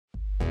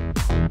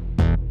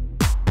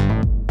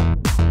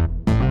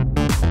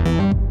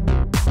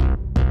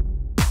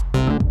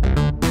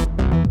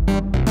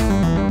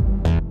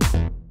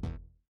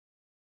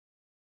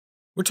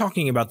We're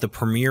talking about the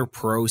Premiere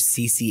Pro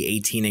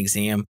CC18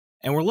 exam,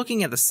 and we're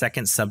looking at the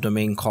second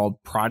subdomain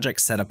called Project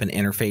Setup and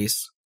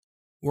Interface.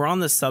 We're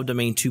on the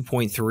subdomain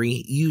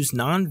 2.3, use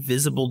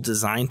non-visible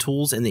design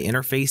tools in the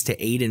interface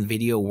to aid in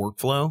video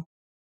workflow.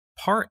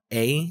 Part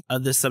A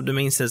of this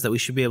subdomain says that we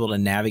should be able to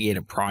navigate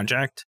a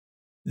project.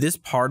 This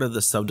part of the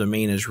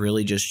subdomain is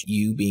really just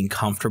you being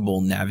comfortable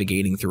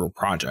navigating through a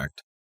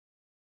project.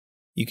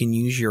 You can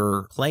use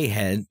your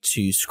playhead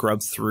to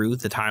scrub through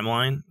the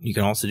timeline. You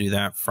can also do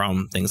that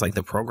from things like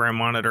the program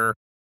monitor.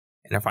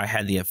 And if I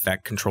had the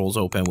effect controls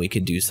open, we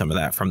could do some of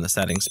that from the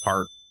settings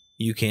part.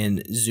 You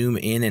can zoom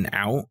in and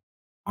out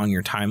on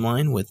your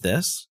timeline with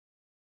this.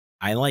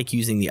 I like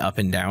using the up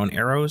and down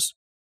arrows,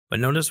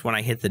 but notice when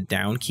I hit the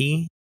down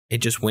key, it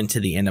just went to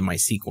the end of my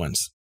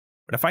sequence.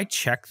 But if I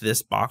check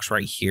this box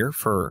right here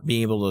for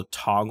being able to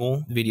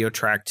toggle video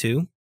track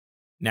 2,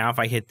 now if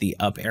I hit the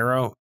up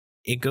arrow,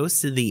 it goes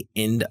to the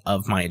end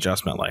of my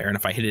adjustment layer. And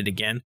if I hit it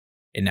again,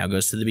 it now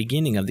goes to the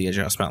beginning of the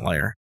adjustment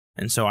layer.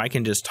 And so I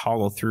can just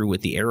toggle through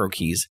with the arrow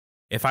keys.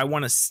 If I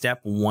want to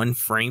step one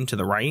frame to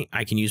the right,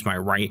 I can use my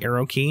right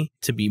arrow key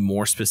to be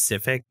more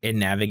specific in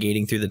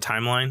navigating through the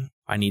timeline.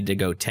 If I need to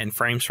go 10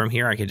 frames from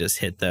here, I could just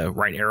hit the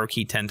right arrow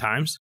key 10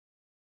 times.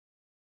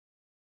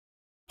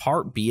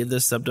 Part B of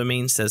this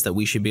subdomain says that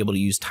we should be able to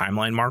use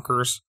timeline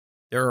markers.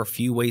 There are a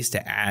few ways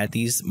to add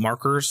these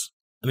markers.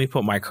 Let me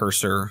put my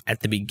cursor at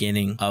the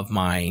beginning of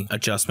my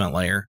adjustment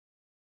layer.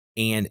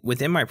 And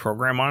within my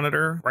program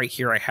monitor, right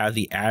here, I have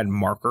the add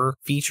marker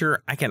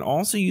feature. I can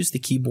also use the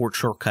keyboard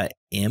shortcut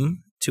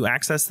M to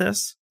access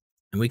this.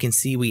 And we can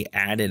see we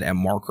added a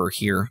marker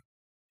here.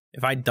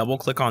 If I double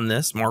click on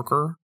this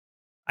marker,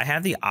 I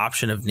have the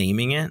option of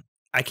naming it.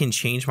 I can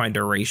change my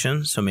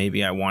duration. So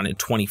maybe I wanted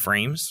 20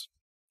 frames.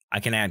 I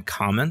can add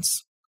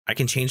comments. I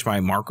can change my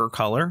marker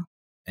color,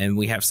 and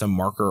we have some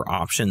marker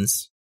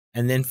options.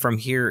 And then from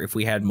here, if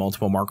we had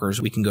multiple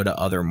markers, we can go to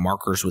other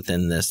markers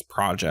within this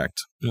project.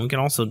 And we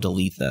can also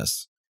delete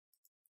this.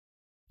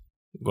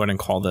 Go ahead and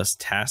call this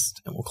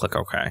test, and we'll click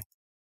OK.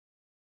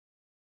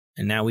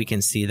 And now we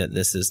can see that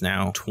this is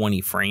now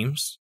 20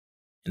 frames.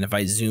 And if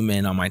I zoom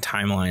in on my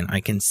timeline,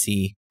 I can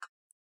see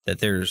that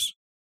there's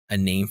a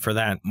name for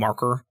that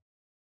marker.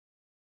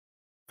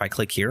 If I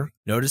click here,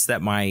 notice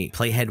that my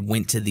playhead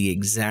went to the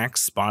exact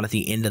spot at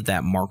the end of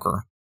that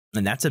marker.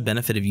 And that's a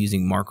benefit of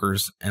using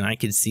markers. And I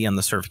could see on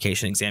the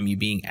certification exam you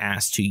being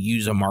asked to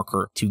use a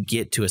marker to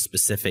get to a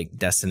specific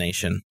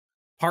destination.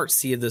 Part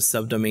C of this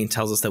subdomain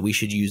tells us that we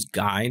should use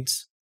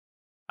guides.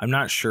 I'm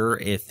not sure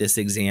if this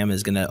exam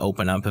is going to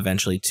open up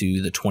eventually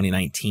to the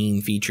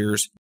 2019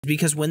 features,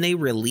 because when they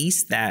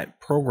released that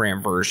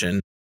program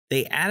version,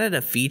 they added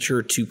a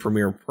feature to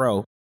Premiere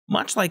Pro,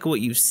 much like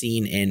what you've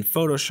seen in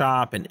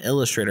Photoshop and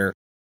Illustrator,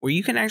 where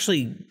you can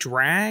actually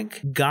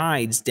drag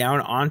guides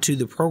down onto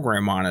the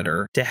program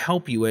monitor to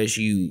help you as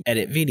you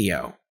edit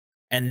video.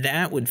 And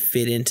that would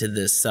fit into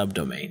this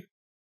subdomain.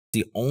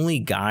 The only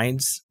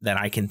guides that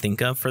I can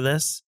think of for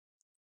this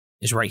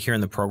is right here in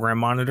the program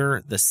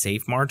monitor, the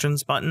safe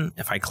margins button.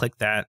 If I click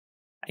that,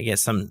 I get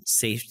some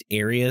safe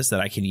areas that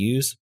I can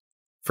use.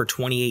 For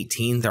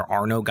 2018, there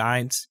are no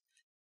guides.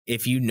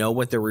 If you know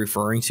what they're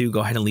referring to, go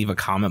ahead and leave a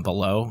comment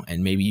below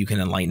and maybe you can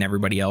enlighten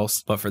everybody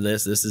else. But for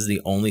this is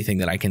the only thing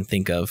that I can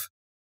think of.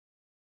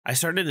 I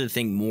started to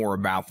think more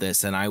about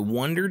this and I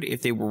wondered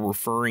if they were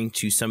referring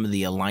to some of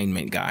the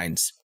alignment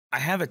guides. I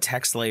have a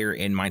text layer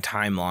in my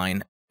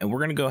timeline and we're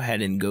going to go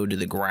ahead and go to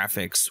the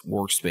graphics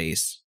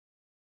workspace.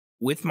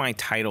 With my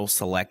title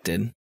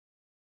selected,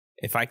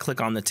 if I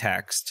click on the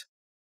text,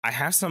 I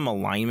have some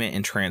alignment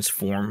and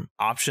transform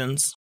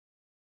options.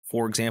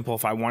 For example,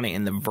 if I want it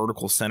in the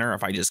vertical center,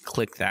 if I just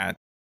click that,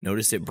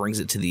 notice it brings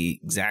it to the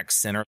exact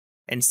center.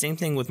 And same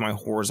thing with my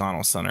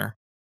horizontal center.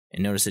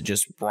 And notice it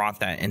just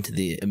brought that into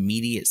the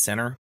immediate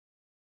center.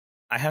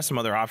 I have some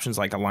other options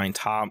like align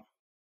top,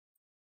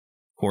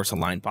 of course,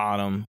 align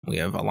bottom. We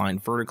have align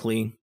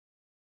vertically.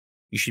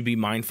 You should be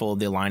mindful of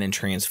the align and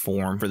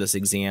transform for this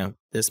exam.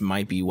 This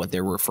might be what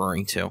they're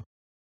referring to.